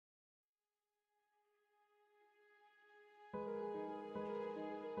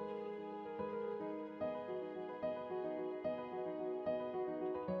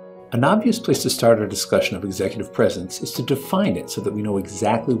An obvious place to start our discussion of executive presence is to define it so that we know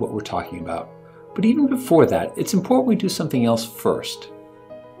exactly what we're talking about. But even before that, it's important we do something else first.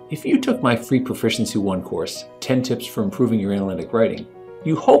 If you took my free Proficiency 1 course, 10 Tips for Improving Your Analytic Writing,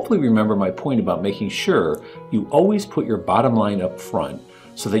 you hopefully remember my point about making sure you always put your bottom line up front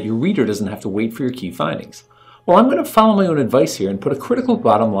so that your reader doesn't have to wait for your key findings. Well, I'm going to follow my own advice here and put a critical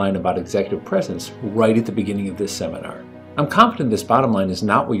bottom line about executive presence right at the beginning of this seminar. I'm confident this bottom line is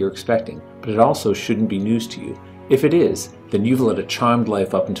not what you're expecting, but it also shouldn't be news to you. If it is, then you've led a charmed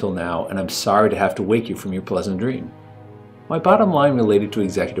life up until now, and I'm sorry to have to wake you from your pleasant dream. My bottom line related to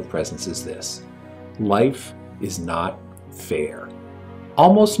executive presence is this: life is not fair.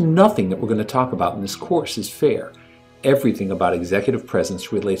 Almost nothing that we're going to talk about in this course is fair. Everything about executive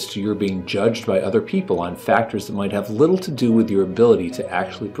presence relates to your being judged by other people on factors that might have little to do with your ability to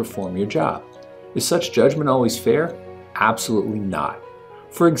actually perform your job. Is such judgment always fair? Absolutely not.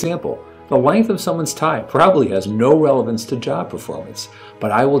 For example, the length of someone's tie probably has no relevance to job performance, but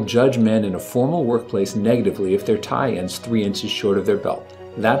I will judge men in a formal workplace negatively if their tie ends 3 inches short of their belt.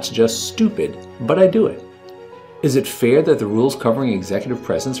 That's just stupid, but I do it. Is it fair that the rules covering executive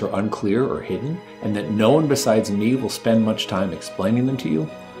presence are unclear or hidden, and that no one besides me will spend much time explaining them to you?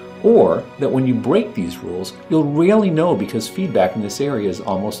 Or that when you break these rules, you'll rarely know because feedback in this area is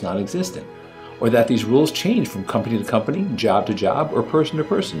almost non-existent? Or that these rules change from company to company, job to job, or person to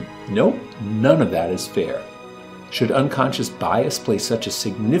person? Nope, none of that is fair. Should unconscious bias play such a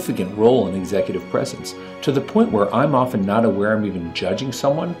significant role in executive presence, to the point where I'm often not aware I'm even judging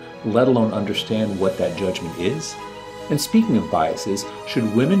someone, let alone understand what that judgment is? And speaking of biases,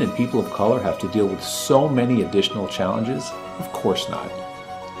 should women and people of color have to deal with so many additional challenges? Of course not.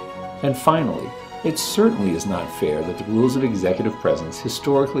 And finally, it certainly is not fair that the rules of executive presence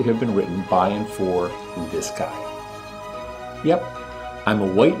historically have been written by and for this guy. Yep, I'm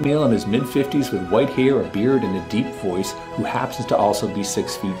a white male in his mid-50s with white hair, a beard, and a deep voice who happens to also be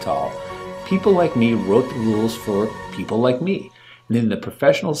 6 feet tall. People like me wrote the rules for people like me. And in the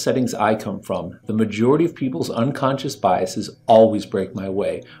professional settings I come from, the majority of people's unconscious biases always break my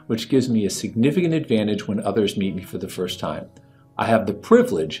way, which gives me a significant advantage when others meet me for the first time. I have the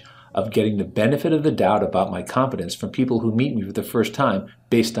privilege of getting the benefit of the doubt about my competence from people who meet me for the first time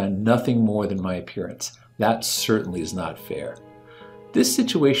based on nothing more than my appearance. That certainly is not fair. This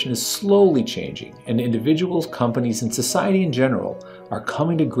situation is slowly changing, and individuals, companies, and society in general are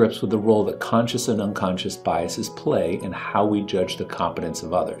coming to grips with the role that conscious and unconscious biases play in how we judge the competence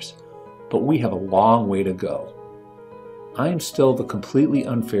of others. But we have a long way to go. I am still the completely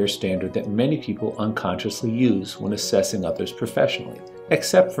unfair standard that many people unconsciously use when assessing others professionally,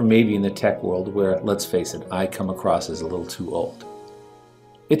 except for maybe in the tech world where, let's face it, I come across as a little too old.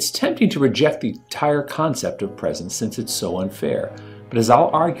 It's tempting to reject the entire concept of presence since it's so unfair, but as I'll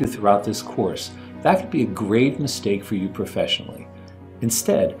argue throughout this course, that could be a grave mistake for you professionally.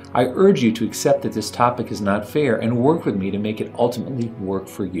 Instead, I urge you to accept that this topic is not fair and work with me to make it ultimately work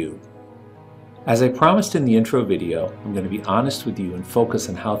for you. As I promised in the intro video, I'm going to be honest with you and focus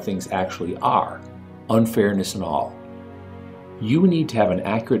on how things actually are, unfairness and all. You need to have an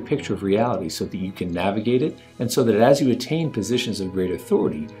accurate picture of reality so that you can navigate it, and so that as you attain positions of great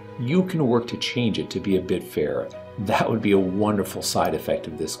authority, you can work to change it to be a bit fairer. That would be a wonderful side effect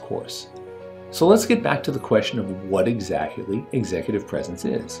of this course. So let's get back to the question of what exactly executive presence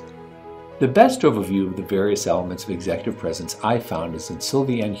is. The best overview of the various elements of executive presence I found is in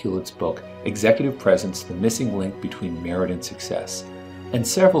Sylvia N. Hewlett's book, Executive Presence: The Missing Link Between Merit and Success, and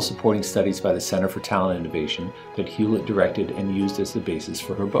several supporting studies by the Center for Talent Innovation that Hewlett directed and used as the basis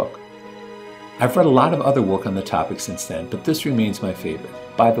for her book. I've read a lot of other work on the topic since then, but this remains my favorite.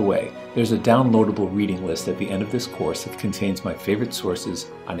 By the way, there's a downloadable reading list at the end of this course that contains my favorite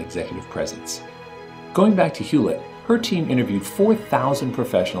sources on executive presence. Going back to Hewlett, her team interviewed 4,000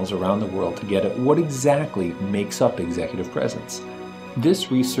 professionals around the world to get at what exactly makes up executive presence.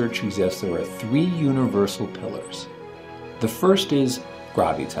 This research suggests there are 3 universal pillars. The first is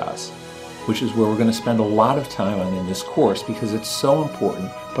gravitas, which is where we're going to spend a lot of time on in this course because it's so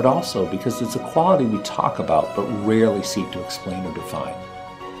important, but also because it's a quality we talk about but rarely seek to explain or define.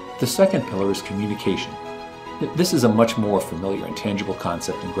 The second pillar is communication. This is a much more familiar and tangible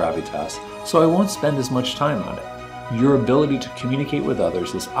concept than gravitas, so I won't spend as much time on it. Your ability to communicate with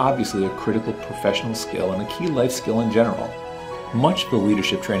others is obviously a critical professional skill and a key life skill in general. Much of the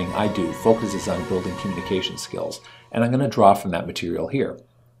leadership training I do focuses on building communication skills, and I'm going to draw from that material here.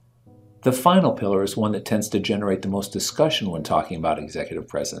 The final pillar is one that tends to generate the most discussion when talking about executive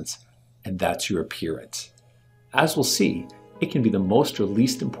presence, and that's your appearance. As we'll see, it can be the most or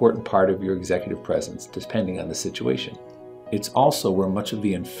least important part of your executive presence, depending on the situation. It's also where much of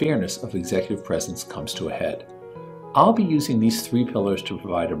the unfairness of executive presence comes to a head. I'll be using these three pillars to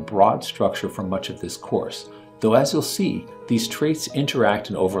provide a broad structure for much of this course, though as you'll see, these traits interact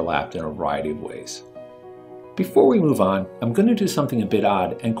and overlap in a variety of ways. Before we move on, I'm going to do something a bit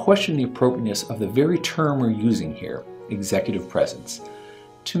odd and question the appropriateness of the very term we're using here, executive presence.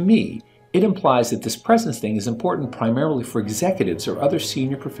 To me, it implies that this presence thing is important primarily for executives or other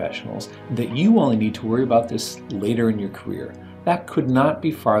senior professionals, and that you only need to worry about this later in your career. That could not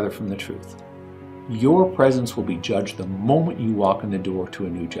be farther from the truth. Your presence will be judged the moment you walk in the door to a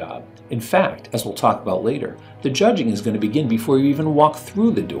new job. In fact, as we'll talk about later, the judging is going to begin before you even walk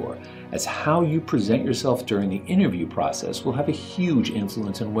through the door, as how you present yourself during the interview process will have a huge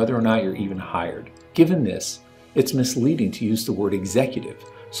influence on whether or not you're even hired. Given this, it's misleading to use the word executive,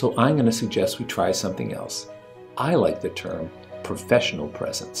 so I'm going to suggest we try something else. I like the term professional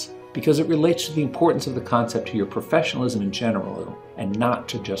presence because it relates to the importance of the concept to your professionalism in general and not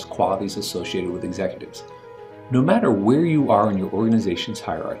to just qualities associated with executives. No matter where you are in your organization's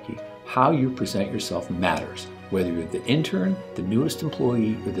hierarchy, how you present yourself matters, whether you're the intern, the newest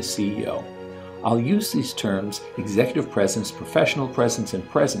employee, or the CEO. I'll use these terms, executive presence, professional presence, and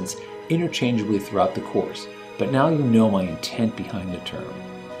presence, interchangeably throughout the course, but now you know my intent behind the term.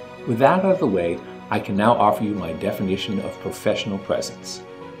 With that out of the way, I can now offer you my definition of professional presence.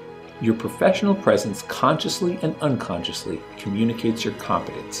 Your professional presence consciously and unconsciously communicates your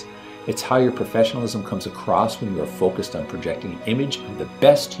competence. It's how your professionalism comes across when you are focused on projecting an image of the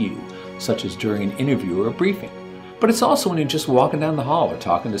best you, such as during an interview or a briefing. But it's also when you're just walking down the hall or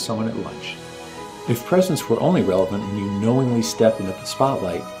talking to someone at lunch. If presence were only relevant when you knowingly step into the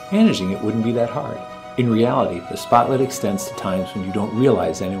spotlight, managing it wouldn't be that hard. In reality, the spotlight extends to times when you don't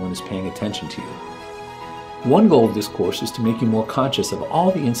realize anyone is paying attention to you. One goal of this course is to make you more conscious of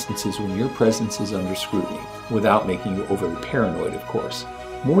all the instances when your presence is under scrutiny, without making you overly paranoid, of course.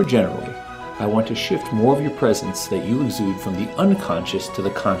 More generally, I want to shift more of your presence that you exude from the unconscious to the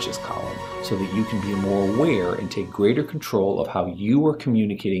conscious column, so that you can be more aware and take greater control of how you are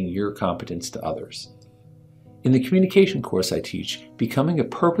communicating your competence to others. In the communication course I teach, becoming a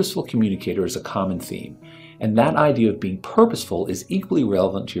purposeful communicator is a common theme, and that idea of being purposeful is equally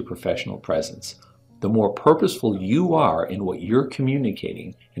relevant to your professional presence. The more purposeful you are in what you're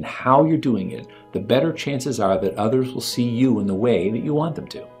communicating and how you're doing it, the better chances are that others will see you in the way that you want them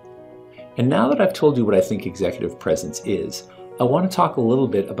to. And now that I've told you what I think executive presence is, I want to talk a little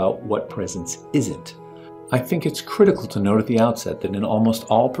bit about what presence isn't. I think it's critical to note at the outset that in almost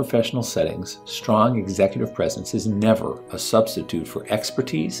all professional settings, strong executive presence is never a substitute for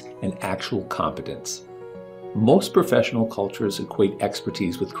expertise and actual competence. Most professional cultures equate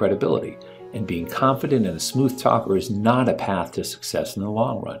expertise with credibility, and being confident and a smooth talker is not a path to success in the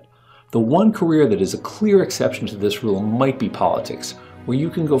long run. The one career that is a clear exception to this rule might be politics, where you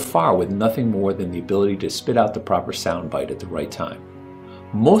can go far with nothing more than the ability to spit out the proper soundbite at the right time.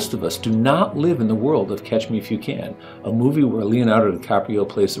 Most of us do not live in the world of Catch Me If You Can, a movie where Leonardo DiCaprio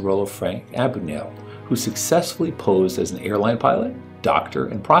plays the role of Frank Abagnale, who successfully posed as an airline pilot, doctor,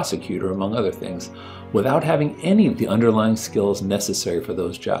 and prosecutor, among other things, without having any of the underlying skills necessary for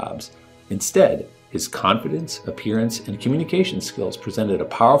those jobs. Instead, his confidence, appearance, and communication skills presented a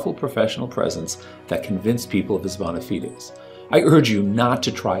powerful professional presence that convinced people of his bona fides. I urge you not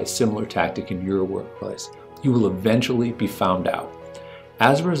to try a similar tactic in your workplace. You will eventually be found out.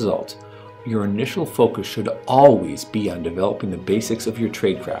 As a result, your initial focus should always be on developing the basics of your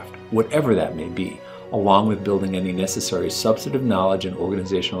tradecraft, whatever that may be, along with building any necessary substantive knowledge and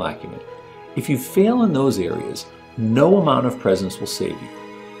organizational acumen. If you fail in those areas, no amount of presence will save you.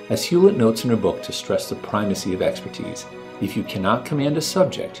 As Hewlett notes in her book to stress the primacy of expertise, if you cannot command a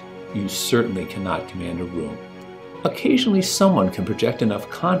subject, you certainly cannot command a room. Occasionally, someone can project enough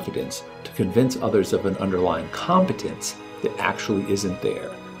confidence to convince others of an underlying competence that actually isn't there.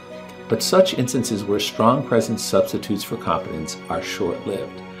 But such instances where strong presence substitutes for competence are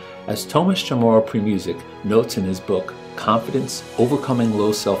short-lived. As Thomas Chamorro Premusic notes in his book, Confidence, Overcoming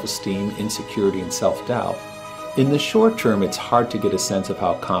Low Self-Esteem, Insecurity, and Self-Doubt, in the short term, it's hard to get a sense of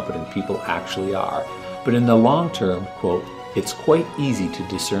how competent people actually are, but in the long term, quote, it's quite easy to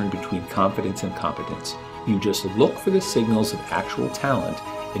discern between confidence and competence. You just look for the signals of actual talent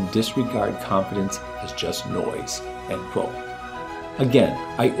and disregard confidence as just noise, end quote. Again,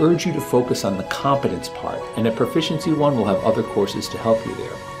 I urge you to focus on the competence part, and at Proficiency 1 we'll have other courses to help you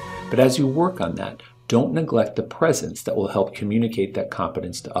there. But as you work on that, don't neglect the presence that will help communicate that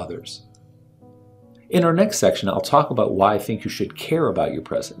competence to others. In our next section, I'll talk about why I think you should care about your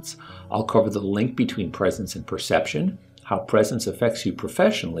presence. I'll cover the link between presence and perception, how presence affects you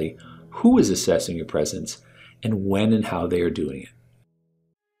professionally, who is assessing your presence, and when and how they are doing it.